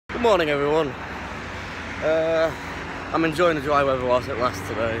Good morning, everyone. I'm enjoying the dry weather whilst it lasts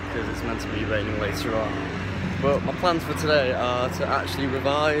today because it's meant to be raining later on. But my plans for today are to actually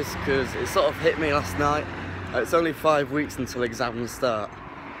revise because it sort of hit me last night. It's only 5 weeks until exams start,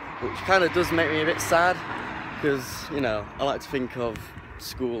 which kind of does make me a bit sad because, you know, I like to think of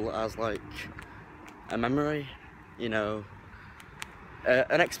school as like a memory, you know,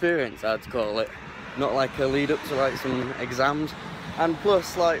 an experience I'd call it, not like a lead up to like some exams. And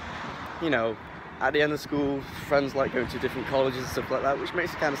plus, like, you know, at the end of school, friends like going to different colleges and stuff like that, which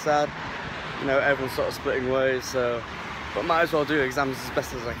makes it kind of sad. You know, everyone's sort of splitting ways, so, but might as well do exams as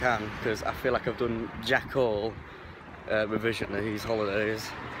best as I can because I feel like I've done jack all revision of these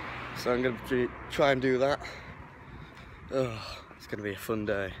holidays. So I'm going to try and do that. Oh, it's going to be a fun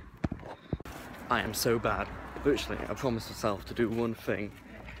day. I am so bad. Virtually, I promised myself to do one thing,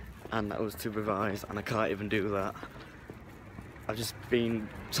 and that was to revise, and I can't even do that. I've just been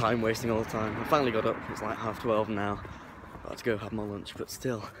time wasting all the time. I finally got up, it's like 12:30 now. About to go have my lunch, but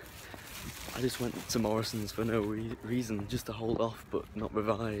still, I just went to Morrison's for no reason, just to hold off but not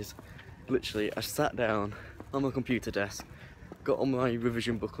revise. Literally, I sat down on my computer desk, got all my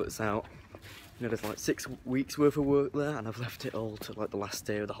revision booklets out. You know, there's like 6 weeks worth of work there, and I've left it all to like the last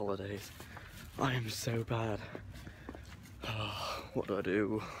day of the holidays. I am so bad. Oh, what do I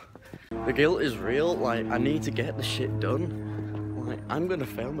do? The guilt is real, like, I need to get the shit done. Like, I'm gonna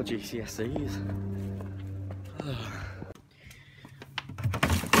fail my GCSEs.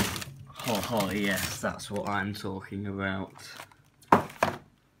 Oh, yes, that's what I'm talking about.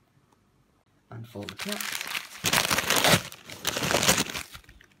 And for the cat.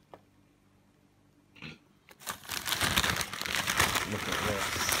 Look at this.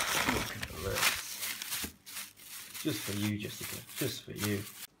 Look at this. Just for you, Jessica. Just for you.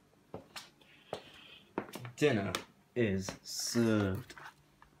 Dinner is served.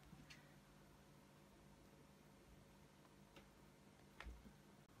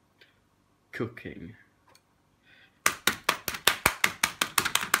 Cooking.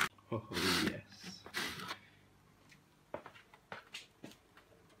 Oh, yes.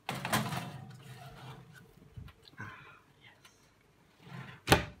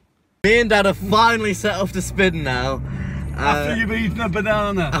 Me and Dad are finally set off to spin now. After you've eaten a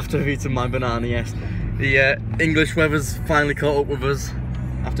banana. After I've eaten my banana, yes. The English weather's finally caught up with us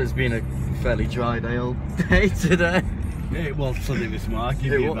after it's been a fairly dry day all day today. Yeah, it was sunny this morning.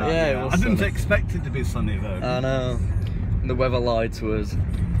 It was I didn't sunny. expect it to be sunny though. I know. The weather lied to us.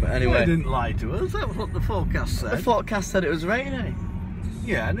 But anyway. Well, it didn't lie to us. That was what the forecast said. The forecast said it was raining.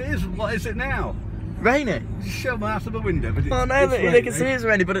 Yeah, and it is. What is it now? Rainy? Show me out of the window, but it's, Oh no, they can see it's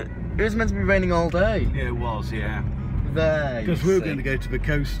raining, but it was meant to be raining all day. Yeah, it was, yeah. There. Because we were going to go to the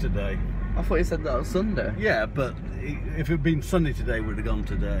coast today. I thought you said that was Sunday. Yeah, but if it had been sunny today, we'd have gone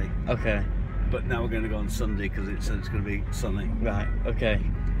today. Okay. But now we're going to go on Sunday because it said it's going to be sunny. Right, okay.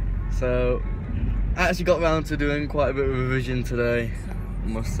 So, I actually got around to doing quite a bit of revision today, I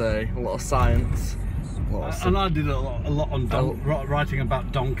must say. A lot of science. And I did a lot on writing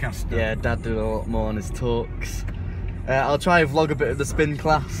about Doncaster. Yeah, Dad did a lot more on his talks. I'll try and vlog a bit of the spin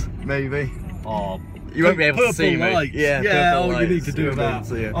class, maybe. Oh, you won't be able to see lights. me. Yeah, you need to do that.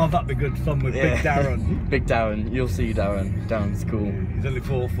 Oh, that'd be good fun with Big Darren. Big Darren, you'll see Darren. Darren's cool. He's only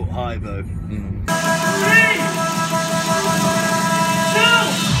 4 foot high though. 3, 2,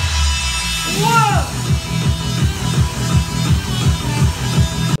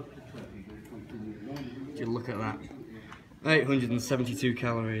 1. Look at that. 872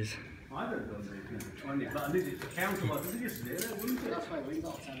 calories. I don't know if it's 20, but I need it to count a lot. That's why we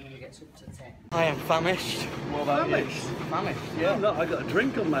got 10 when it gets up to 10. I am famished. What about you? Famished, yeah. Look, I got a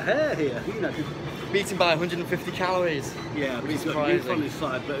drink on my hair here. You know. Beaten by 150 calories. Yeah, but he's got surprising. youth on his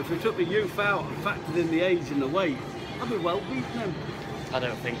side. But if we took the youth out and factored in the age and the weight, I'd be well beaten him. I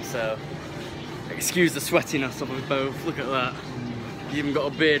don't think so. Excuse the sweatiness of us both. Look at that. He even got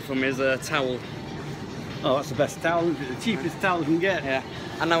a beard from his towel. Oh, that's the best towel, isn't it? The cheapest towel you can get. Yeah.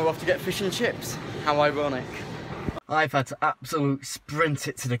 And now we're off to get fish and chips. How ironic. I've had to absolutely sprint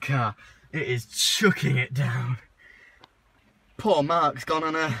it to the car. It is chucking it down. Poor Mark's gone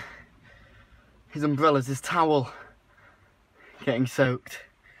on his umbrella's his towel getting soaked.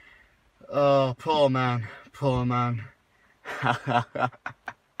 Oh, poor man. Poor man.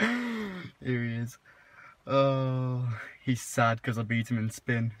 Here he is. Oh, he's sad because I beat him in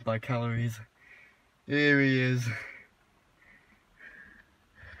spin by calories. Here he is.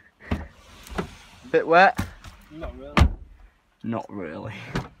 Bit wet? Not really. Not really.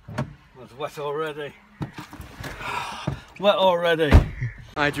 It's wet already. Wet already.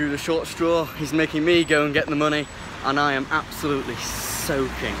 I drew the short straw. He's making me go and get the money, and I am absolutely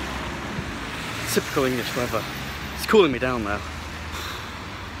soaking. Typical English weather. It's cooling me down though.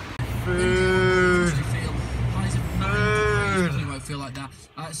 Food. You won't feel like that.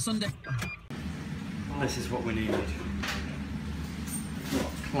 Sunday. This is what we needed.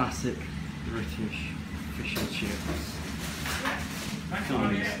 Classic British fish and chips.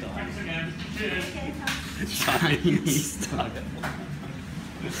 Chinese style.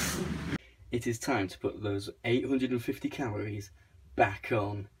 It is time to put those 850 calories back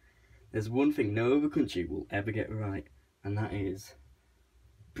on. There's one thing no other country will ever get right, and that is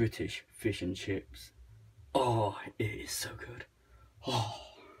British fish and chips. Oh, it is so good. Oh.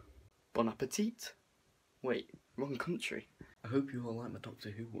 Bon appetit. Wait, wrong country. I hope you all like my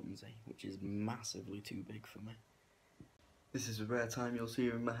Doctor Who onesie, which is massively too big for me. This is a rare time you'll see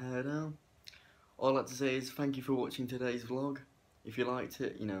in my hair now. All I'd like to say is thank you for watching today's vlog. If you liked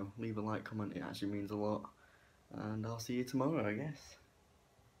it, you know, leave a like, comment, it actually means a lot. And I'll see you tomorrow, I guess.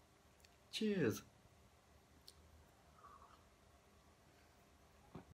 Cheers.